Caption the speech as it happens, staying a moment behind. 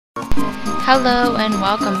Hello and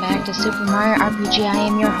welcome back to Super Mario RPG. I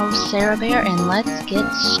am your host Sarah Bear, and let's get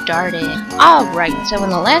started. Alright, so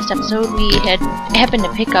in the last episode we had happened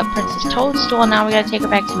to pick up Princess Toadstool, and now we gotta take her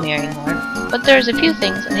back to Marymore. But there's a few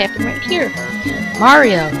things that happen right here.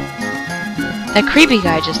 Mario! That creepy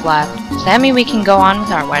guy just left. Does that mean we can go on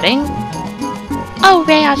with our wedding? Oh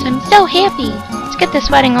Rayos, I'm so happy! Let's get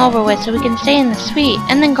this wedding over with so we can stay in the suite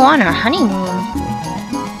and then go on our honeymoon.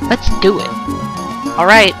 Let's do it.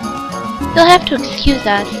 Alright. You'll have to excuse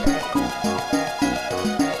us.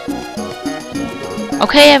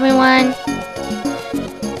 Okay, everyone.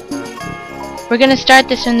 We're gonna start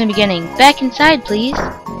this from the beginning. Back inside, please.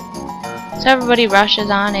 So everybody rushes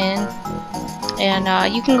on in.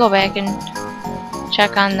 And you can go back and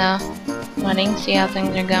check on the wedding, see how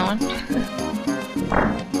things are going.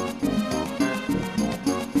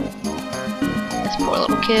 This poor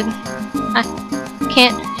little kid. I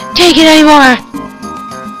can't take it anymore!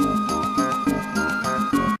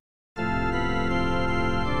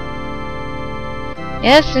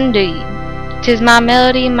 Yes, indeed. 'Tis my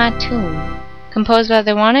melody, my tune, composed by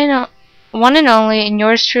the one and only, and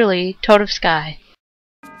yours truly, Toad of Sky.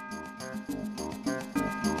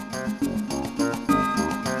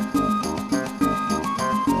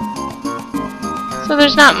 So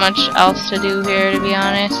there's not much else to do here, to be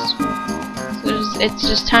honest. It's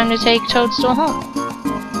just time to take Toadstool home.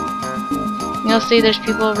 You'll see there's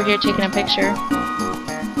people over here taking a picture.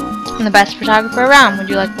 I'm the best photographer around. Would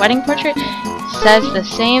you like a wedding portrait? Says the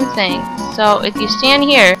same thing. So if you stand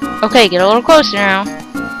here, okay, get a little closer now.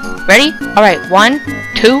 Ready? Alright, 1,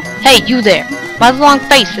 2, hey, you there. Why the long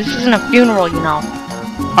face? This isn't a funeral, you know.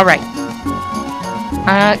 Alright.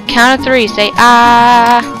 Count of 3, say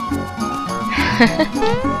ah. I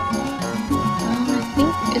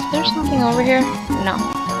think, is there something over here? No.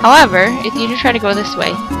 However, if you do try to go this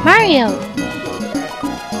way, Mario!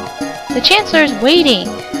 The Chancellor is waiting.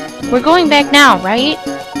 We're going back now, right?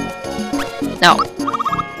 No.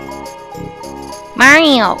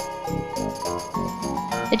 Mario!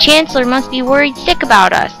 The Chancellor must be worried sick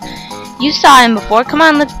about us. You saw him before. Come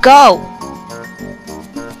on, let's go!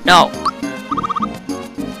 No.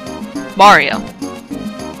 Mario.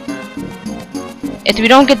 If we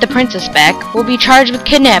don't get the princess back, we'll be charged with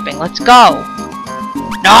kidnapping. Let's go!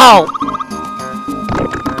 No!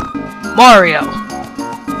 Mario!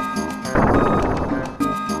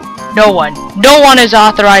 No one is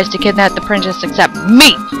authorized to kidnap the princess except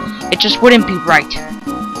me! It just wouldn't be right.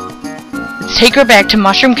 Let's take her back to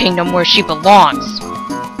Mushroom Kingdom where she belongs.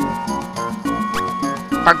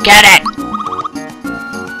 Forget it!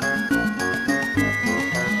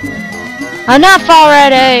 Enough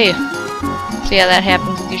already! See how that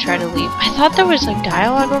happens if you try to leave. I thought there was like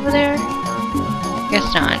dialogue over there.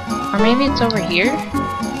 Guess not. Or maybe it's over here?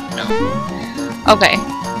 No. Okay.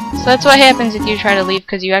 So that's what happens if you try to leave,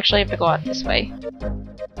 because you actually have to go out this way.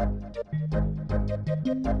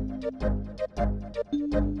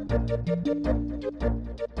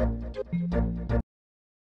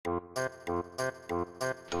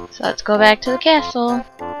 So let's go back to the castle.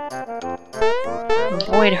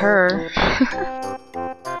 Avoid her.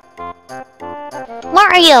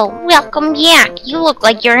 Mario, welcome back. You look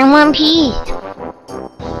like you're in one piece.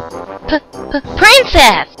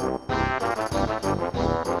 Princess!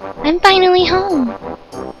 I'm finally home.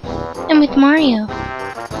 And with Mario.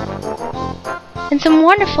 And some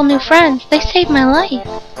wonderful new friends. They saved my life.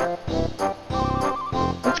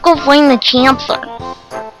 Let's go find the Chancellor.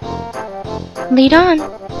 Lead on.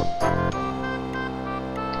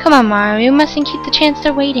 Come on, Mario. You mustn't keep the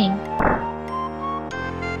Chancellor waiting.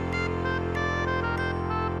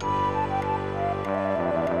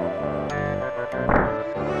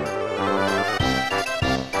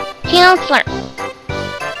 Chancellor!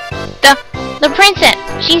 The princess!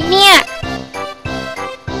 She's back!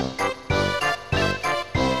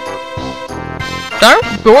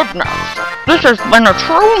 Thank goodness! This has been a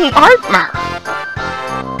true nightmare!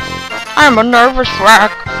 I'm a nervous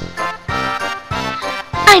wreck.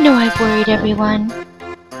 I know I've worried everyone.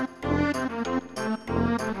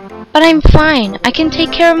 But I'm fine. I can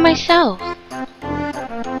take care of myself.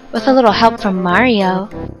 With a little help from Mario.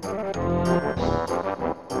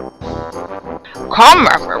 Come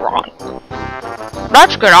everyone!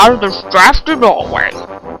 Let's get out of this drafty doorway.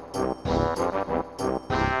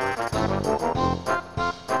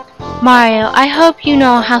 Mario, I hope you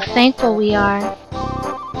know how thankful we are.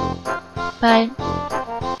 But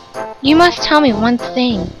you must tell me one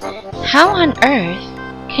thing. How on earth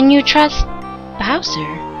can you trust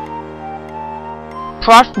Bowser?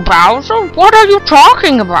 Trust Bowser? What are you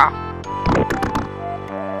talking about?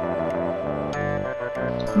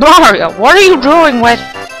 Mario, what are you doing with...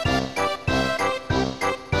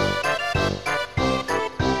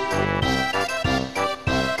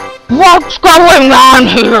 What's going on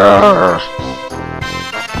here?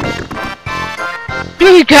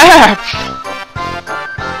 Begats!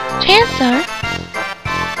 Chancellor?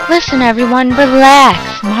 Listen, everyone,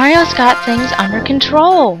 relax. Mario's got things under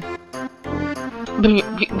control.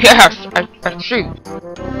 Yes, I see.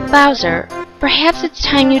 Bowser, perhaps it's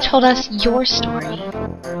time you told us your story.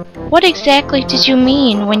 What exactly did you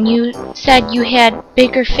mean when you said you had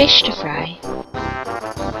bigger fish to fry?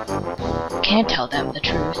 Can't tell them the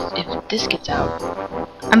truth. If this gets out,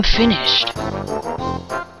 I'm finished.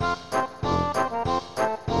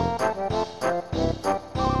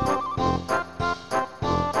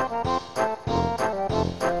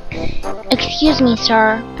 Excuse me,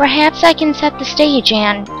 sir. Perhaps I can set the stage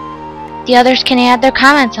and the others can add their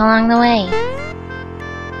comments along the way.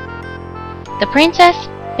 The princess,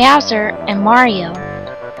 Bowser, and Mario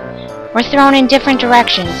were thrown in different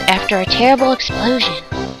directions after a terrible explosion.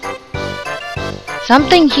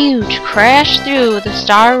 Something huge crashed through the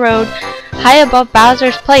Star Road high above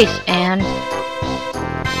Bowser's place and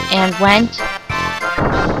went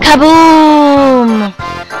kaboom!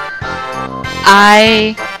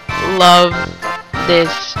 I love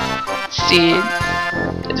this scene.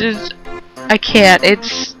 I can't.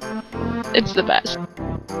 It's the best.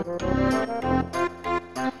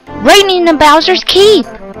 Right into Bowser's keep!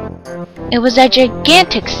 It was a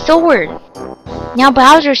gigantic sword. Now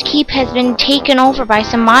Bowser's keep has been taken over by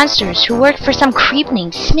some monsters who work for some creep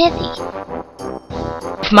named Smithy.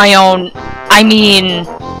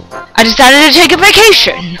 I decided to take a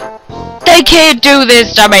vacation. They can't do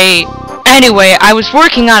this to me. Anyway, I was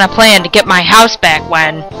working on a plan to get my house back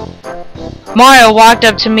when Mario walked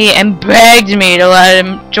up to me and begged me to let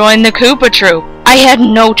him join the Koopa Troop. I had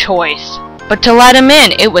no choice but to let him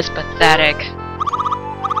in. It was pathetic.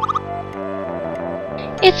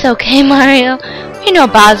 It's okay, Mario. We know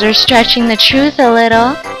Bowser's stretching the truth a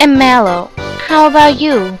little. And Mallow, how about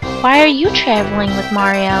you? Why are you traveling with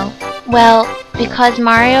Mario? Well, because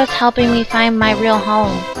Mario's helping me find my real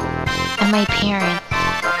home. And my parents.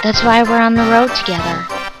 That's why we're on the road together.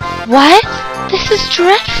 What? This is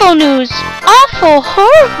dreadful news. Awful,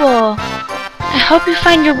 horrible. I hope you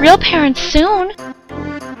find your real parents soon.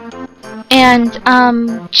 And,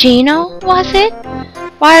 Gino, was it?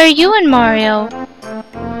 Why are you and Mario?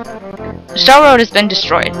 The Star Road has been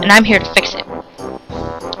destroyed, and I'm here to fix it.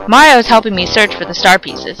 Mario is helping me search for the star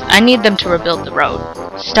pieces. I need them to rebuild the road.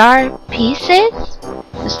 Star pieces?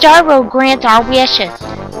 The Star Road grants our wishes.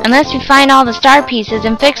 Unless we find all the star pieces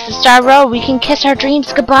and fix the Star Road, we can kiss our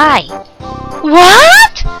dreams goodbye.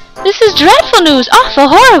 What? This is dreadful news. Awful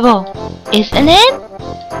horrible. Isn't it?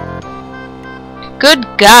 Good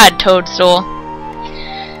God, Toadstool.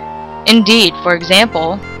 Indeed, for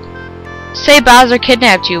example, say Bowser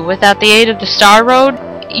kidnapped you. Without the aid of the Star Road,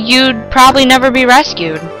 you'd probably never be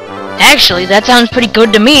rescued. Actually, that sounds pretty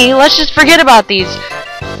good to me. Let's just forget about these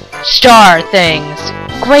star things.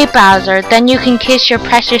 Great, Bowser. Then you can kiss your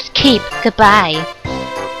precious keep goodbye.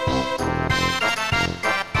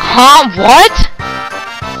 Huh? What?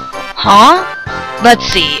 Huh? Let's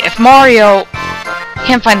see. If Mario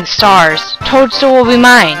can't find the stars, Toadstool will be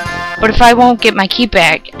mine. But if I won't get my keep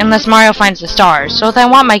back unless Mario finds the stars. So if I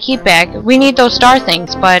want my keep back, we need those star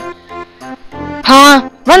things, but... Huh?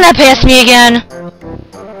 Run that past me again!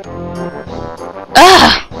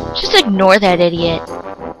 Ugh! Just ignore that idiot.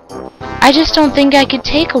 I just don't think I could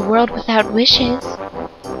take a world without wishes.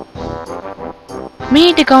 We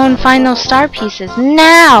need to go and find those star pieces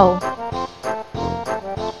now!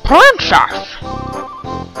 Princess!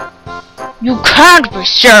 You can't be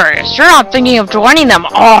serious. You're not thinking of joining them,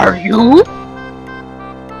 are you?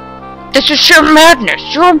 This is sheer madness.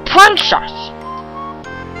 You're a princess.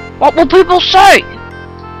 What will people say?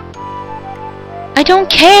 I don't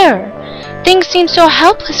care. Things seem so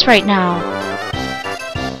helpless right now.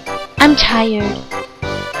 I'm tired.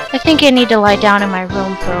 I think I need to lie down in my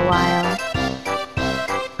room for a while.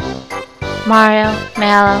 Mario,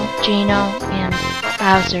 Mallow, Gino, and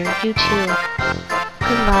Bowser, you too.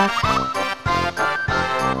 Good luck.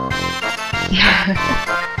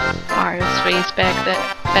 Mario's face back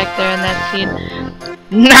there in that scene.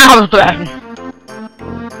 Now then.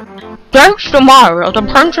 Thanks to Mario, the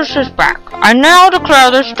princess is back. I now declare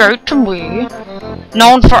this date to be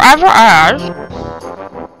known forever as...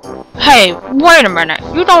 Hey, wait a minute.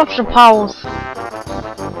 You don't suppose...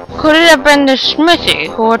 Could it have been the Smithy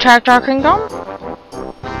who attacked our kingdom?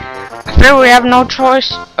 I fear we have no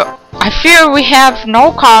choice... I fear we have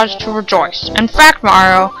no cause to rejoice. In fact,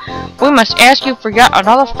 Mario, we must ask you for yet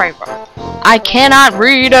another favor. I cannot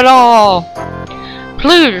read at all.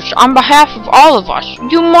 Please, on behalf of all of us,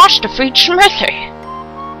 you must defeat Smithy.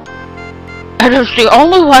 It is the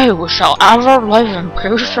only way we shall ever live in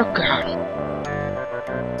peace again.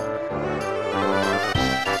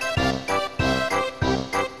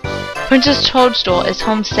 Princess Toadstool is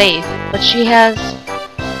home safe, but she has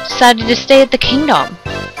decided to stay at the kingdom.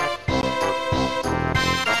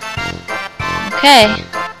 Okay.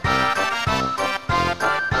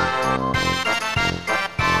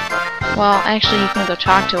 Well, actually, you can go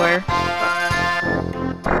talk to her.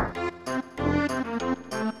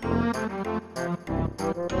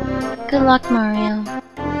 Good luck, Mario.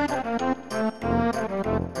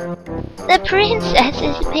 The princess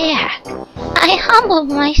is back. I humbled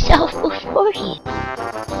myself before you.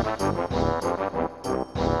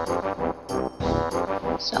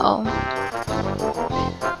 So,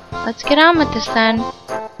 let's get on with this then.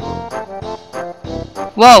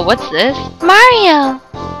 Whoa, what's this? Mario!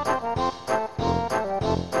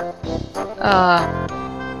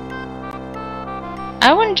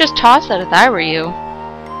 I wouldn't just toss that if I were you.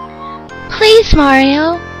 Please,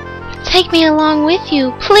 Mario. Take me along with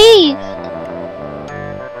you, please.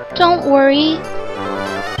 Don't worry.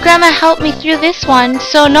 Grandma helped me through this one,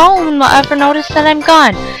 so no one will ever notice that I'm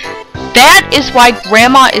gone. That is why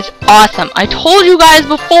Grandma is awesome. I told you guys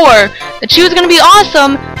before that she was gonna be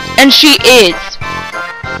awesome, and she is.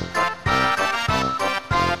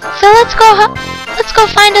 So let's go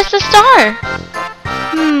find us a star.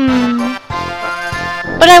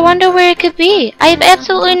 But I wonder where it could be. I have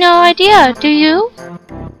absolutely no idea. Do you?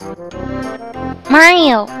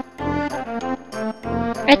 Mario.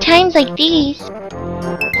 At times like these,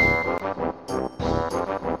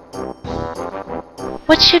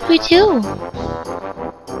 what should we do?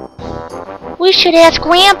 We should ask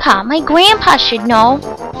Grandpa. My grandpa should know.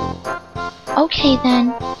 Okay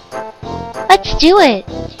then. Let's do it.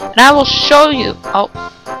 And I will show you. Oh,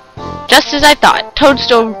 just as I thought,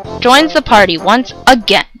 Toadstool joins the party once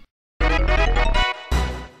again.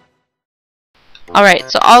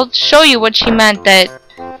 Alright, so I'll show you what she meant that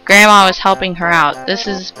Grandma was helping her out. This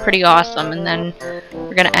is pretty awesome, and then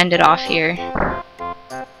we're gonna end it off here.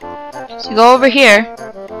 So go over here.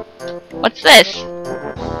 What's this?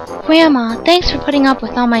 Grandma, thanks for putting up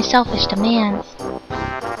with all my selfish demands.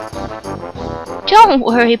 Don't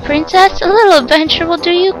worry, Princess. A little adventure will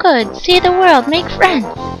do you good. See the world, make friends.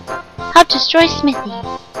 Help destroy Smithy.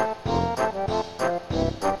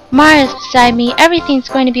 Mario's beside me. Everything's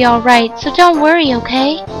going to be alright, so don't worry,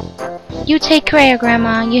 okay? You take care,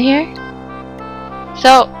 Grandma. You hear?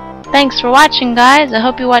 So, thanks for watching, guys. I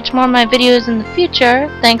hope you watch more of my videos in the future.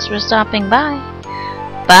 Thanks for stopping by.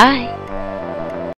 Bye.